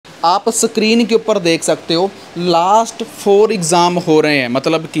आप स्क्रीन के ऊपर देख सकते हो लास्ट 4 एग्ज़ाम हो रहे हैं,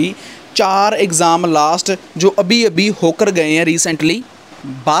 मतलब कि 4 एग्ज़ाम लास्ट जो अभी अभी होकर गए हैं रिसेंटली।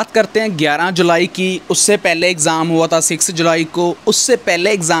 बात करते हैं 11 जुलाई की, उससे पहले एग्ज़ाम हुआ था 6 जुलाई को, उससे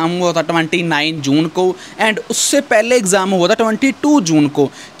पहले एग्ज़ाम हुआ था 29 जून को, एंड उससे पहले एग्ज़ाम हुआ था 22 जून को।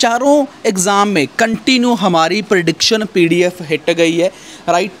 चारों एग्ज़ाम में कंटिन्यू हमारी प्रेडिक्शन पीडीएफ हिट गई है।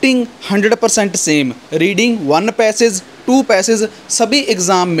 Writing 100% same, reading 1 passage 2 passage सभी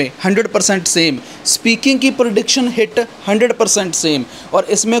एग्ज़ाम में 100% सेम, स्पीकिंग की प्रेडिक्शन हिट 100% सेम। और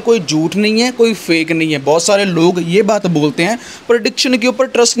इसमें कोई झूठ नहीं है, कोई फेक नहीं है। बहुत सारे लोग ये बात बोलते हैं प्रेडिक्शन के ऊपर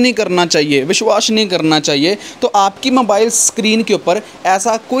ट्रस्ट नहीं करना चाहिए, विश्वास नहीं करना चाहिए। तो आपकी मोबाइल स्क्रीन के ऊपर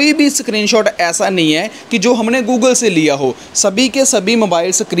ऐसा कोई भी स्क्रीनशॉट ऐसा नहीं है कि जो हमने गूगल से लिया हो। सभी के सभी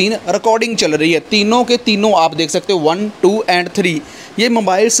मोबाइल स्क्रीन रिकॉर्डिंग चल रही है, तीनों के तीनों आप देख सकते हो 1, 2 एंड 3। ये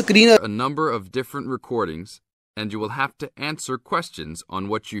mobile screen a number of different recordings, and you will have to answer questions on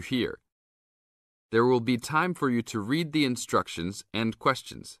what you hear. There will be time for you to read the instructions and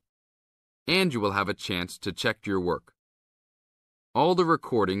questions, and you will have a chance to check your work. All the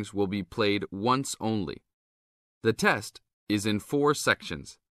recordings will be played once only. The test is in 4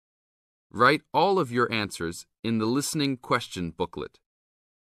 sections. Write all of your answers in the listening question booklet.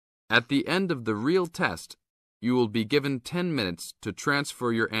 At the end of the real test, you will be given 10 minutes to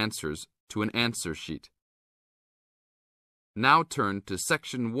transfer your answers to an answer sheet. Now turn to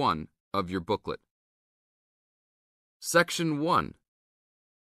Section 1 of your booklet. Section 1.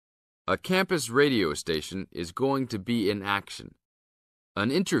 A campus radio station is going to be in action.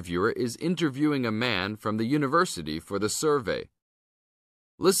 An interviewer is interviewing a man from the university for the survey.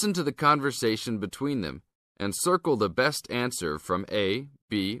 Listen to the conversation between them and circle the best answer from A,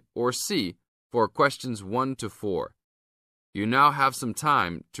 B, or C for questions 1 to 4. You now have some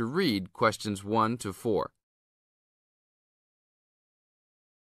time to read questions 1 to 4.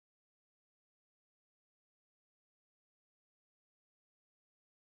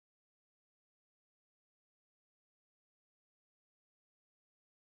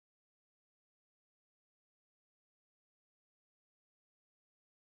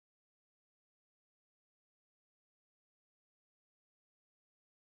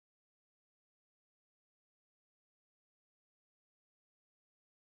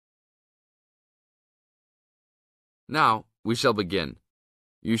 Now, we shall begin.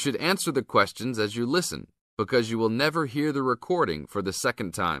 You should answer the questions as you listen, because you will never hear the recording for the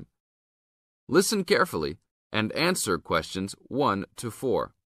second time. Listen carefully and answer questions 1 to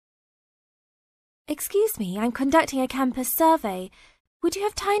 4. Excuse me, I'm conducting a campus survey. Would you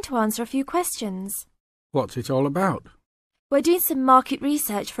have time to answer a few questions? What's it all about? We're doing some market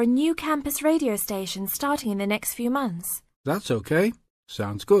research for a new campus radio station starting in the next few months. That's okay.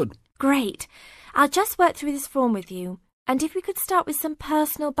 Sounds good. Great. I'll just work through this form with you. And if we could start with some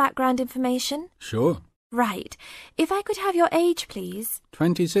personal background information? Sure. Right. If I could have your age, please.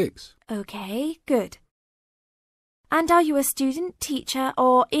 26. Okay, good. And are you a student, teacher,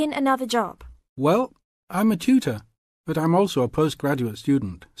 or in another job? Well, I'm a tutor, but I'm also a postgraduate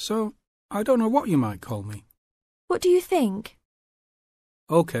student, so I don't know what you might call me. What do you think?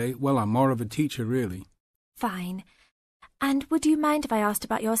 Okay, well, I'm more of a teacher, really. Fine. And would you mind if I asked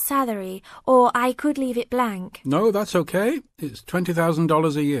about your salary, or I could leave it blank? No, that's okay. It's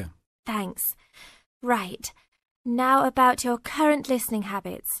 $20,000 a year. Thanks. Right. Now about your current listening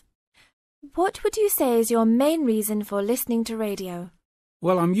habits. What would you say is your main reason for listening to radio?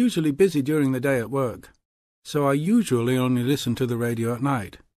 Well, I'm usually busy during the day at work, so I usually only listen to the radio at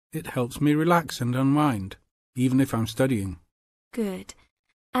night. It helps me relax and unwind, even if I'm studying. Good.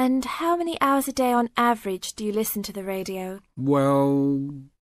 And how many hours a day on average do you listen to the radio? Well,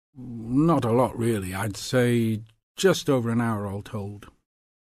 not a lot really. I'd say just over an hour all told.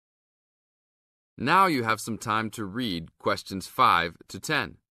 Now you have some time to read questions 5 to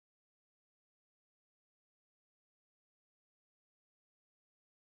 10.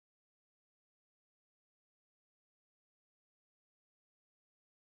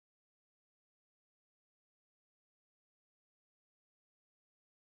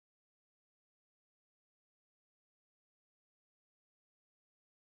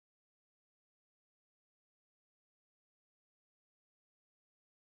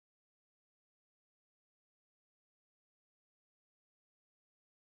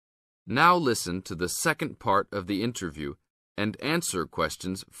 Now listen to the second part of the interview and answer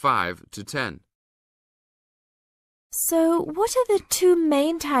questions 5 to 10. So, what are the 2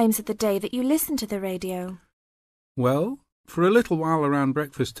 main times of the day that you listen to the radio? Well, for a little while around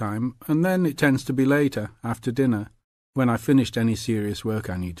breakfast time, and then it tends to be later, after dinner, when I've finished any serious work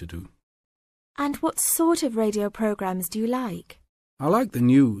I need to do. And what sort of radio programs do you like? I like the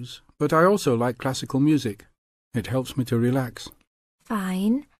news, but I also like classical music. It helps me to relax.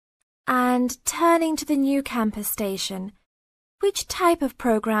 Fine. And turning to the new campus station, which type of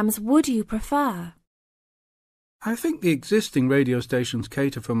programs would you prefer? I think the existing radio stations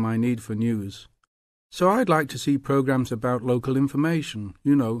cater for my need for news. So I'd like to see programs about local information,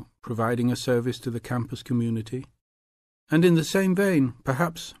 providing a service to the campus community. And in the same vein,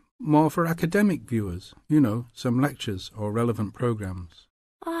 perhaps more for academic viewers, some lectures or relevant programs.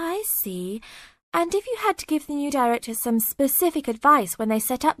 Oh, I see. And if you had to give the new directors some specific advice when they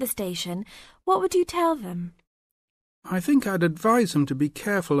set up the station, what would you tell them? I think I'd advise them to be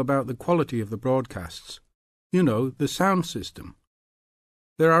careful about the quality of the broadcasts. The sound system.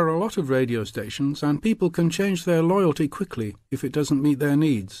 There are a lot of radio stations and people can change their loyalty quickly if it doesn't meet their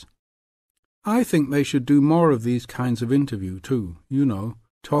needs. I think they should do more of these kinds of interview too,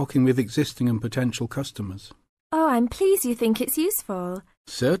 talking with existing and potential customers. Oh, I'm pleased you think it's useful.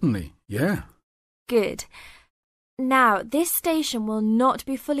 Certainly, yeah. Good. Now, this station will not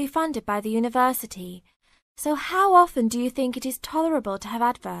be fully funded by the university. So how often do you think it is tolerable to have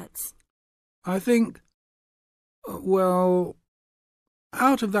adverts? I think, well,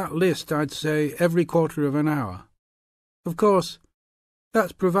 out of that list I'd say every quarter of an hour. Of course,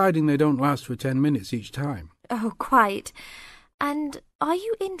 that's providing they don't last for 10 minutes each time. Oh, quite. And are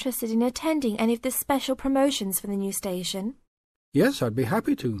you interested in attending any of the special promotions for the new station? Yes, I'd be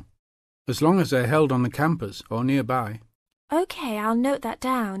happy to, as long as they're held on the campus or nearby. OK, I'll note that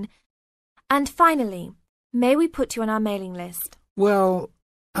down. And finally, may we put you on our mailing list? Well,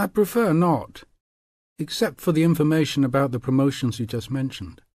 I prefer not, except for the information about the promotions you just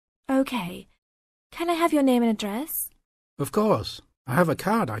mentioned. OK. Can I have your name and address? Of course. I have a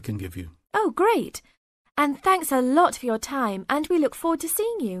card I can give you. Oh, great. And thanks a lot for your time, and we look forward to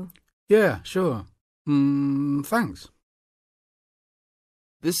seeing you. Yeah, sure. Thanks.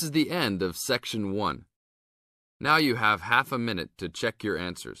 This is the end of Section 1. Now you have half a minute to check your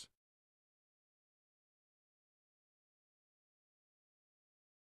answers.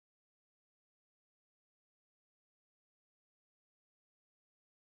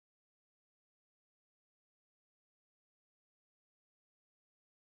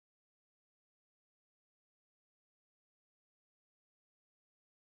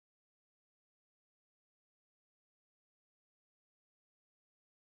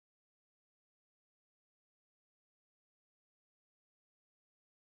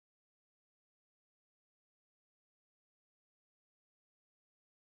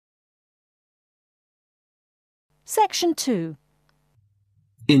 Section 2.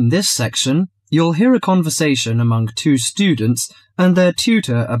 In this section, you'll hear a conversation among two students and their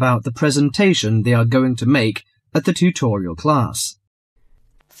tutor about the presentation they are going to make at the tutorial class.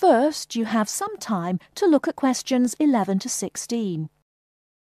 First, you have some time to look at questions 11 to 16.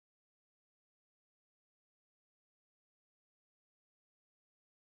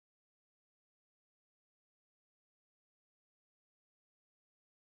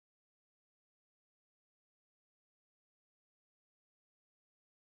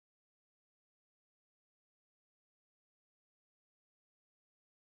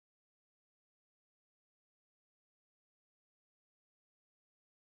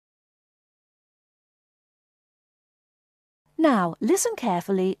 Now, listen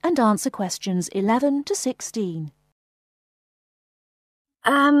carefully and answer questions 11 to 16.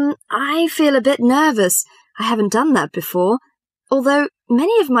 I feel a bit nervous. I haven't done that before. Although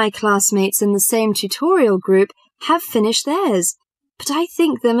many of my classmates in the same tutorial group have finished theirs. But I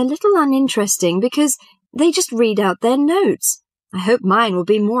think them a little uninteresting because they just read out their notes. I hope mine will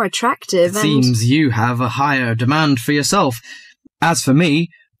be more attractive. It seems you have a higher demand for yourself. As for me,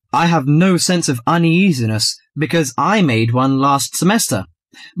 I have no sense of uneasiness because I made one last semester,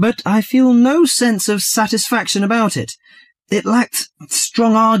 but I feel no sense of satisfaction about it. It lacked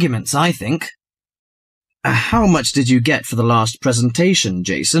strong arguments, I think. How much did you get for the last presentation,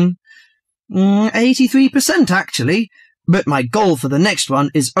 Jason? 83% actually, but my goal for the next one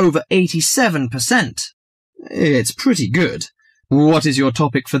is over 87%. It's pretty good. What is your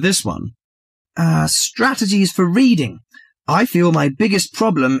topic for this one? Strategies for reading. I feel my biggest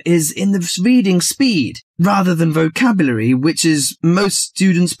problem is in the reading speed, rather than vocabulary, which is most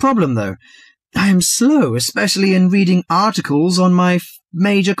students' problem, though. I am slow, especially in reading articles on my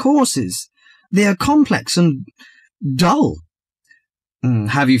major courses. They are complex and dull.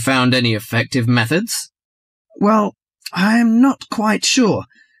 Have you found any effective methods? Well, I am not quite sure.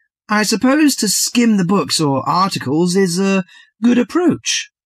 I suppose to skim the books or articles is a good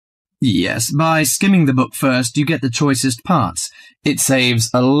approach. Yes, by skimming the book first, you get the choicest parts. It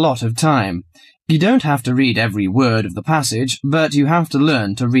saves a lot of time. You don't have to read every word of the passage, but you have to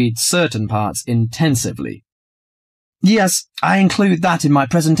learn to read certain parts intensively. Yes, I include that in my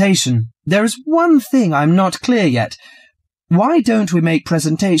presentation. There is one thing I'm not clear yet. Why don't we make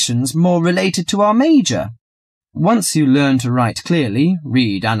presentations more related to our major? Once you learn to write clearly,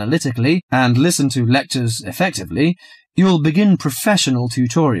 read analytically, and listen to lectures effectively, you'll begin professional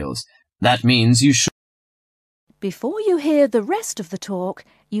tutorials. That means you should... Before you hear the rest of the talk,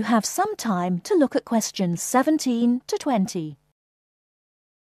 you have some time to look at questions 17 to 20.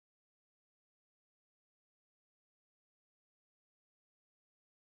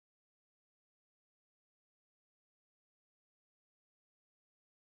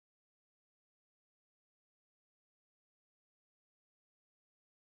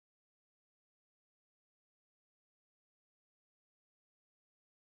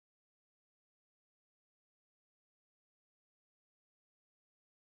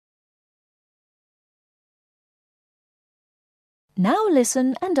 Now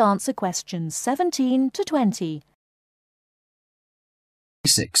listen and answer questions 17 to 20.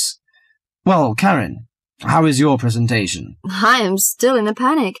 6. Well, Karen, how is your presentation? I am still in a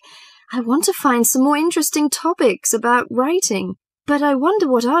panic. I want to find some more interesting topics about writing, but I wonder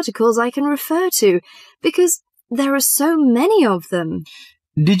what articles I can refer to, because there are so many of them.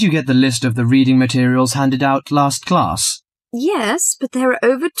 Did you get the list of the reading materials handed out last class? Yes, but there are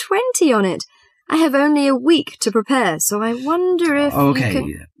over 20 on it. I have only a week to prepare, so I wonder if Okay,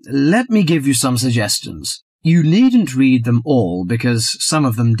 you could... let me give you some suggestions. You needn't read them all because some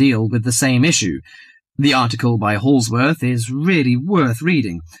of them deal with the same issue. The article by Halsworth is really worth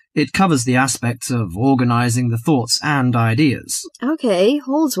reading. It covers the aspects of organising the thoughts and ideas. Okay,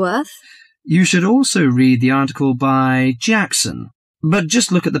 Halsworth. You should also read the article by Jackson, but just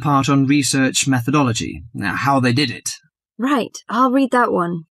look at the part on research methodology, how they did it. Right, I'll read that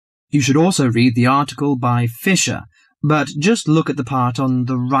one. You should also read the article by Fisher, but just look at the part on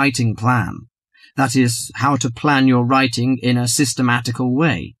the writing plan. That is, how to plan your writing in a systematical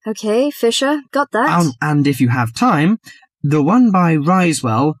way. Okay, Fisher, got that. And if you have time, the one by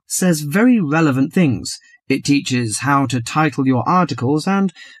Risewell says very relevant things. It teaches how to title your articles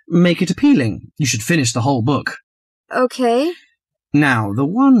and make it appealing. You should finish the whole book. Okay. Now, the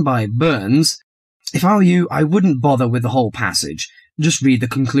one by Burns, if I were you, I wouldn't bother with the whole passage. Just read the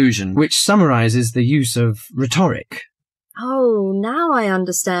conclusion, which summarises the use of rhetoric. Oh, now I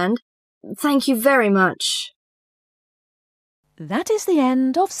understand. Thank you very much. That is the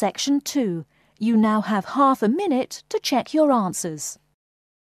end of section 2. You now have half a minute to check your answers.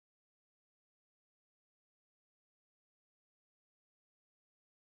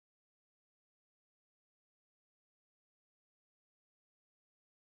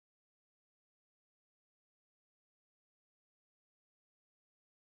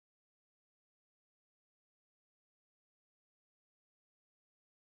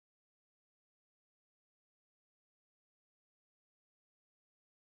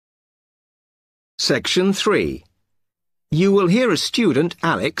 Section 3. You will hear a student,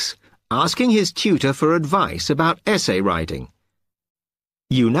 Alex, asking his tutor for advice about essay writing.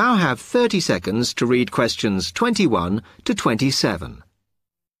 You now have 30 seconds to read questions 21 to 27.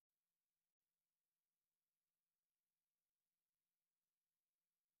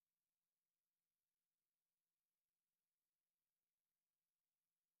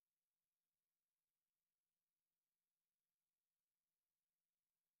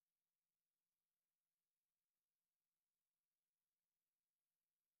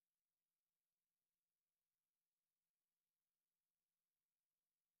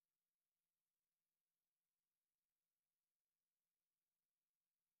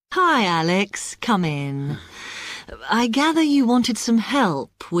 Hi, Alex. Come in. I gather you wanted some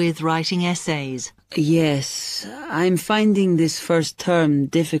help with writing essays. Yes, I'm finding this first term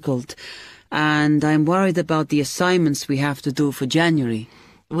difficult, and I'm worried about the assignments we have to do for January.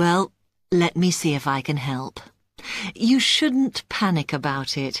 Well, let me see if I can help. You shouldn't panic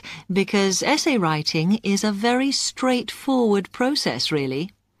about it, because essay writing is a very straightforward process,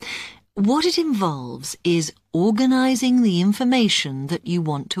 really. What it involves is organising the information that you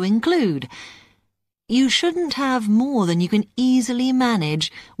want to include. You shouldn't have more than you can easily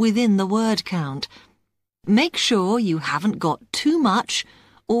manage within the word count. Make sure you haven't got too much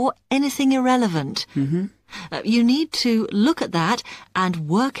or anything irrelevant. You need to look at that and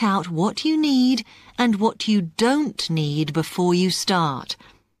work out what you need and what you don't need before you start.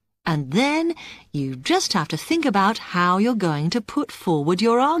 And then you just have to think about how you're going to put forward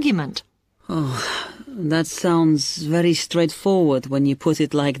your argument. Oh, that sounds very straightforward when you put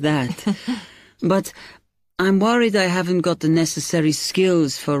it like that. But I'm worried I haven't got the necessary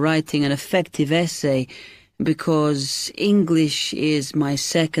skills for writing an effective essay because English is my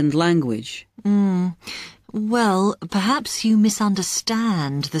second language. Well, perhaps you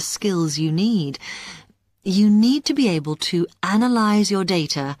misunderstand the skills you need. You need to be able to analyze your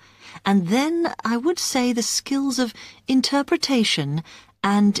data, and then I would say the skills of interpretation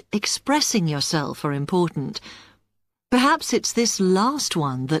and expressing yourself are important. Perhaps it's this last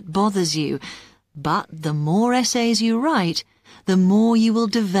one that bothers you, but the more essays you write, the more you will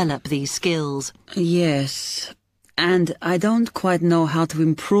develop these skills. Yes, and I don't quite know how to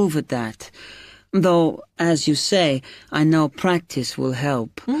improve at that. Though, as you say, I know practice will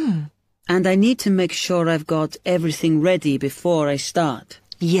help. And I need to make sure I've got everything ready before I start.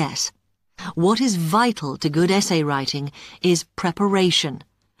 Yes. What is vital to good essay writing is preparation.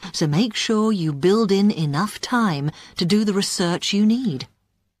 So make sure you build in enough time to do the research you need.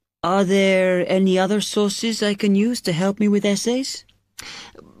 Are there any other sources I can use to help me with essays?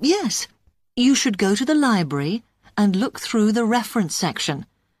 Yes. You should go to the library and look through the reference section,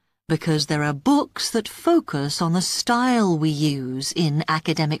 because there are books that focus on the style we use in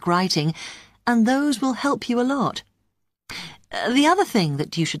academic writing, and those will help you a lot. The other thing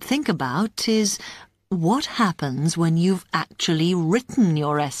that you should think about is what happens when you've actually written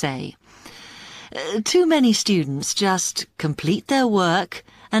your essay. Too many students just complete their work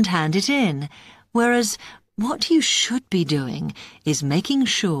and hand it in, whereas what you should be doing is making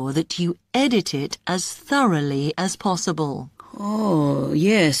sure that you edit it as thoroughly as possible. Oh,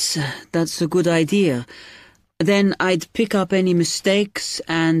 yes, that's a good idea. Then I'd pick up any mistakes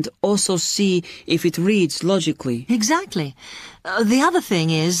and also see if it reads logically. Exactly. The other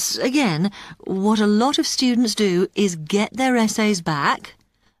thing is, again, what a lot of students do is get their essays back,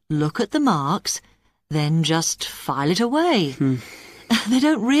 look at the marks, then just file it away. They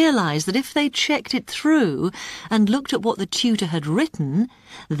don't realise that if they checked it through and looked at what the tutor had written,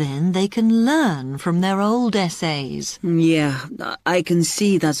 then they can learn from their old essays. Yeah, I can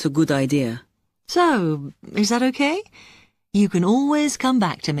see that's a good idea. So, is that okay? You can always come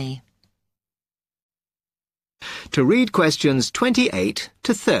back to me. To read questions 28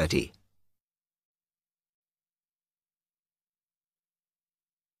 to 30.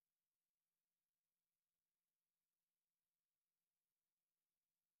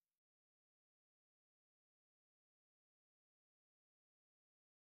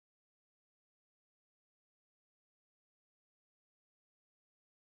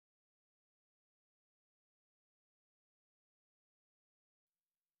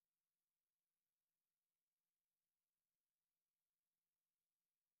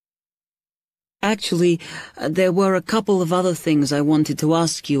 Actually, there were a couple of other things I wanted to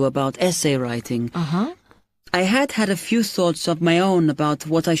ask you about essay writing. I had a few thoughts of my own about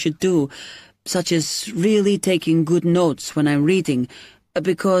what I should do, such as really taking good notes when I'm reading,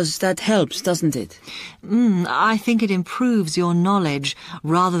 because that helps, doesn't it? I think it improves your knowledge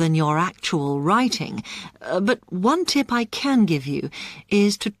rather than your actual writing. But one tip I can give you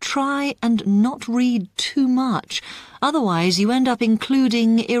is to try and not read too much. Otherwise, you end up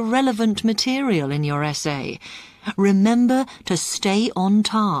including irrelevant material in your essay. Remember to stay on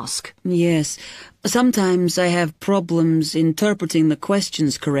task. Yes. Sometimes I have problems interpreting the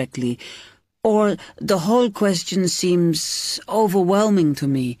questions correctly, or the whole question seems overwhelming to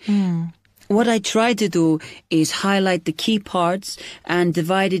me. What I try to do is highlight the key parts and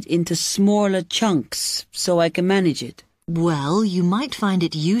divide it into smaller chunks so I can manage it. Well, you might find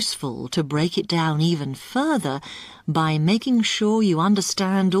it useful to break it down even further by making sure you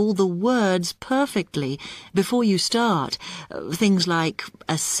understand all the words perfectly before you start. Things like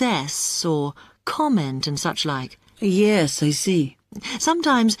assess or comment and such like. Yes, I see.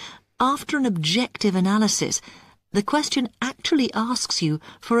 Sometimes, after an objective analysis, the question actually asks you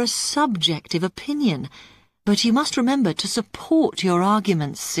for a subjective opinion, but you must remember to support your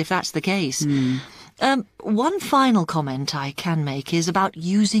arguments if that's the case. One final comment I can make is about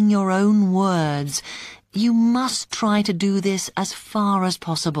using your own words. You must try to do this as far as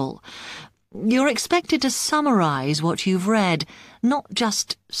possible. You're expected to summarize what you've read, not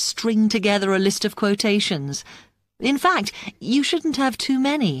just string together a list of quotations. In fact, you shouldn't have too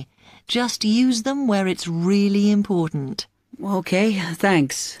many. Just use them where it's really important. Okay,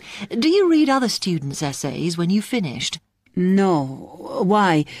 thanks. Do you read other students' essays when you've finished? No.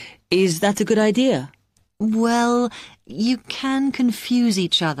 Why? Is that a good idea? Well, you can confuse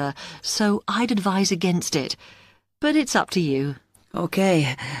each other, so I'd advise against it. But it's up to you.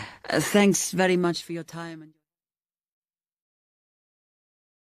 Okay. Thanks very much for your time.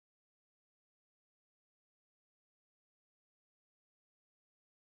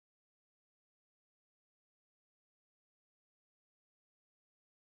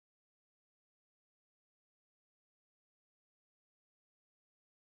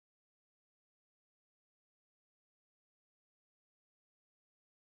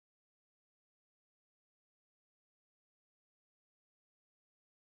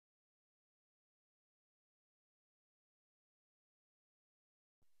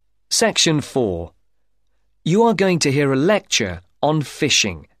 Section 4. You are going to hear a lecture on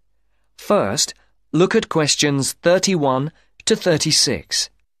fishing. First, look at questions 31 to 36.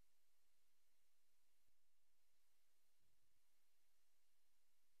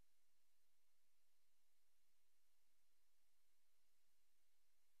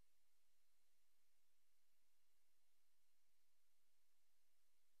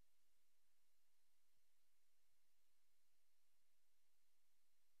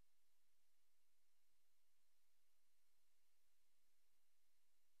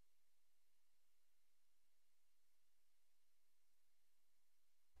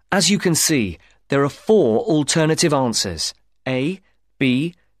 As you can see, there are 4 alternative answers, A,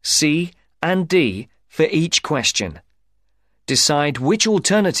 B, C, and D, for each question. Decide which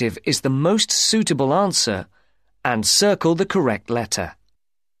alternative is the most suitable answer and circle the correct letter.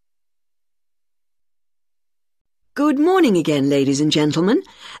 Good morning again, ladies and gentlemen,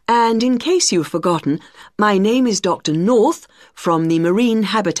 and in case you've forgotten, my name is Dr. North from the Marine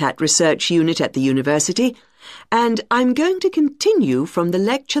Habitat Research Unit at the University, and I'm going to continue from the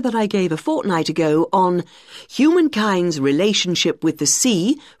lecture that I gave a fortnight ago on humankind's relationship with the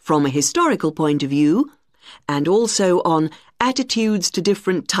sea from a historical point of view, and also on attitudes to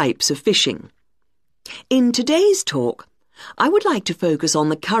different types of fishing. In today's talk, I would like to focus on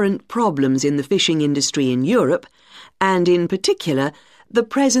the current problems in the fishing industry in Europe, and in particular, the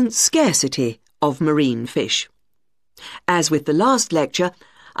present scarcity of marine fish. As with the last lecture,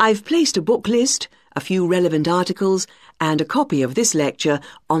 I've placed a book list, a few relevant articles, and a copy of this lecture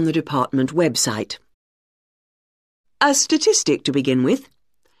on the department website. A statistic to begin with.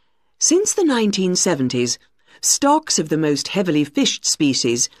 Since the 1970s, stocks of the most heavily fished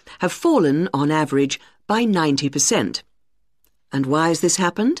species have fallen, on average, by 90%. And why has this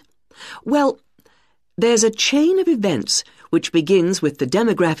happened? Well, there's a chain of events which begins with the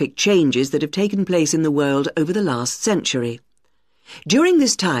demographic changes that have taken place in the world over the last century. During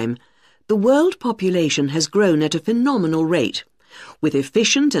this time, the world population has grown at a phenomenal rate, with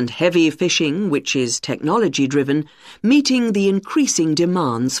efficient and heavy fishing, which is technology-driven, meeting the increasing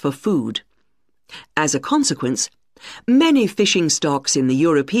demands for food. As a consequence, many fishing stocks in the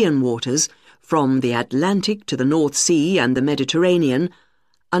European waters, from the Atlantic to the North Sea and the Mediterranean,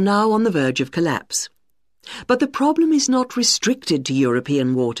 are now on the verge of collapse. But the problem is not restricted to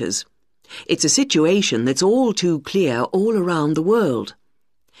European waters. It's a situation that's all too clear all around the world.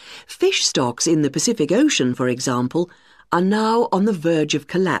 Fish stocks in the Pacific Ocean, for example, are now on the verge of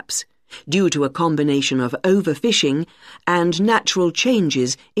collapse due to a combination of overfishing and natural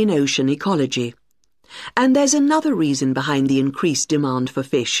changes in ocean ecology. And there's another reason behind the increased demand for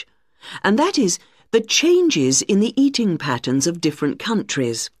fish, and that is the changes in the eating patterns of different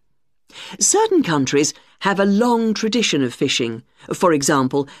countries. Certain countries have a long tradition of fishing, for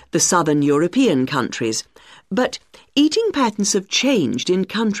example, the southern European countries, but eating patterns have changed in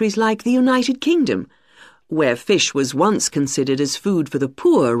countries like the United Kingdom, where fish was once considered as food for the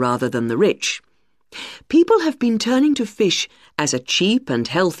poor rather than the rich. People have been turning to fish as a cheap and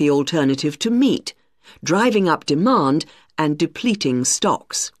healthy alternative to meat, driving up demand and depleting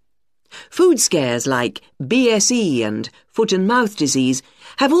stocks. Food scares like BSE and foot and mouth disease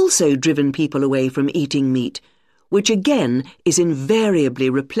have also driven people away from eating meat, which again is invariably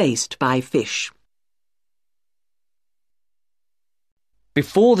replaced by fish.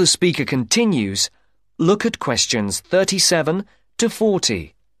 Before the speaker continues, look at questions 37 to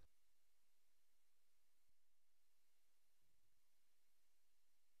 40.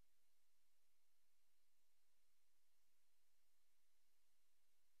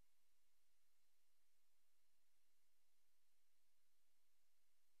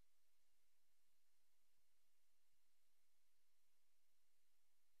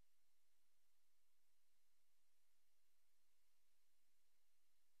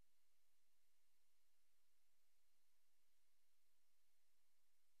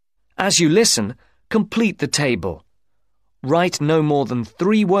 As you listen, complete the table. Write no more than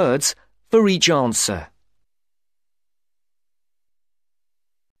 3 words for each answer.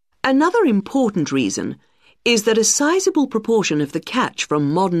 Another important reason is that a sizable proportion of the catch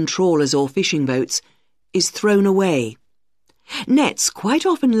from modern trawlers or fishing boats is thrown away. Nets quite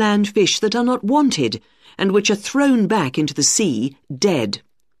often land fish that are not wanted and which are thrown back into the sea dead.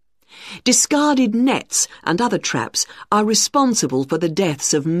 Discarded nets and other traps are responsible for the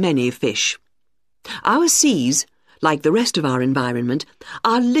deaths of many fish. Our seas, like the rest of our environment,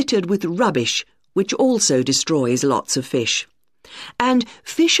 are littered with rubbish, which also destroys lots of fish. And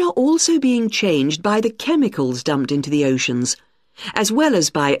fish are also being changed by the chemicals dumped into the oceans, as well as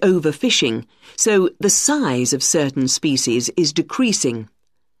by overfishing, so the size of certain species is decreasing.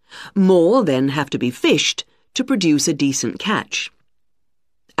 More then have to be fished to produce a decent catch.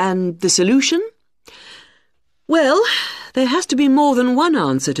 And the solution? Well, there has to be more than one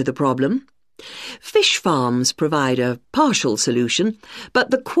answer to the problem. Fish farms provide a partial solution, but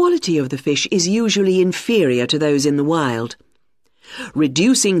the quality of the fish is usually inferior to those in the wild.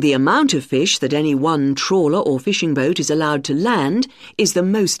 Reducing the amount of fish that any one trawler or fishing boat is allowed to land is the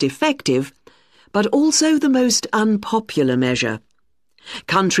most effective, but also the most unpopular measure.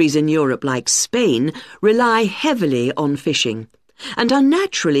 Countries in Europe like Spain rely heavily on fishing and are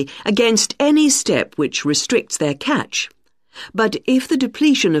naturally against any step which restricts their catch. But if the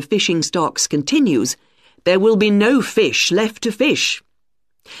depletion of fishing stocks continues, there will be no fish left to fish.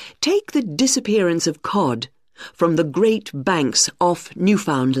 Take the disappearance of cod from the Great Banks off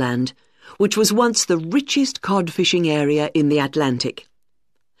Newfoundland, which was once the richest cod fishing area in the Atlantic.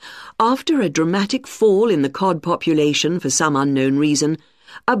 After a dramatic fall in the cod population for some unknown reason,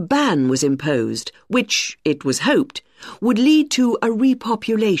 a ban was imposed, which, it was hoped, would lead to a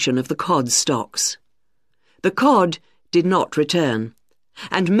repopulation of the cod stocks. The cod did not return,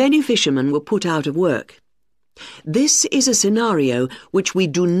 and many fishermen were put out of work. This is a scenario which we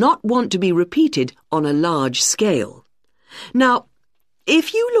do not want to be repeated on a large scale. Now,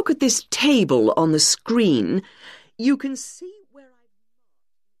 if you look at this table on the screen, you can see where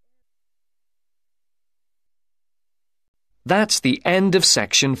That's the end of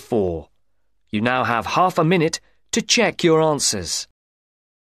section 4. You now have half a minute to check your answers.